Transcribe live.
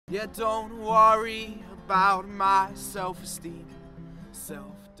Yeah, don't worry about my self-esteem.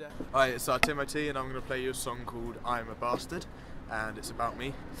 Alright, it's Timothy, and I'm going to play you a song called I'm a Bastard, and it's about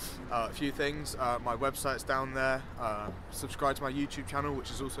me. A few things, my website's down there, subscribe to my YouTube channel, which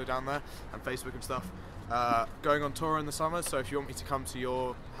is also down there, and Facebook and stuff. Going on tour in the summer, so if you want me to come to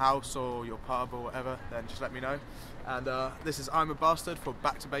your house or your pub or whatever, then just let me know. And this is I'm a Bastard for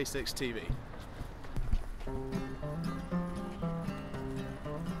BackToBasicsTV.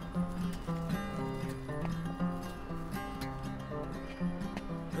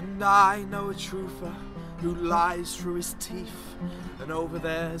 And I know a truther who lies through his teeth, and over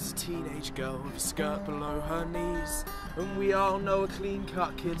there's a teenage girl with a skirt below her knees, and we all know a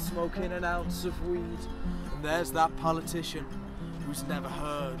clean-cut kid smoking an ounce of weed, and there's that politician who's never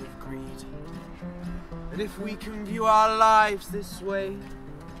heard of greed. And if we can view our lives this way,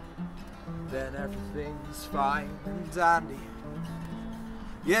 then everything's fine and dandy.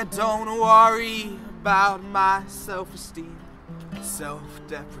 Yeah, don't worry about my self-esteem,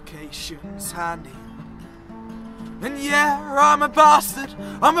 self-deprecation's handy. And yeah, I'm a bastard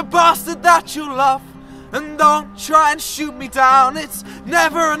that you love, and don't try and shoot me down, it's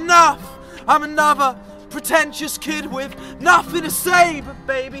never enough. I'm another pretentious kid with nothing to say, but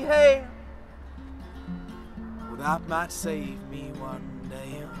baby, hey, well, that might save me one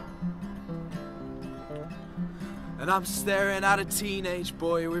day. And I'm staring at a teenage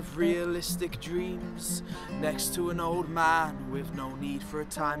boy with realistic dreams, next to an old man with no need for a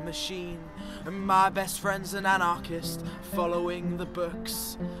time machine. And my best friend's an anarchist, following the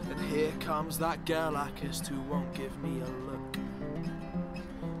books. And here comes that girl I kissed who won't give me a look.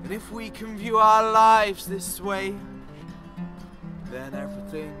 And if we can view our lives this way, then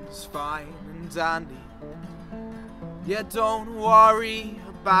everything's fine and dandy. Yeah, don't worry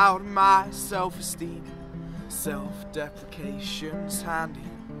about my self-esteem, self-deprecation's handy.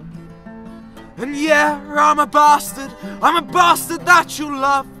 And yeah, I'm a bastard that you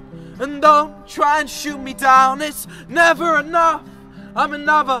love, and don't try and shoot me down, it's never enough. I'm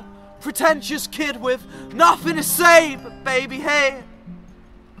another pretentious kid with nothing to say, but baby, hey,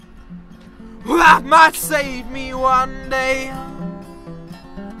 well, that might save me one day.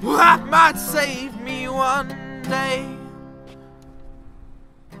 Well, that might save me one day.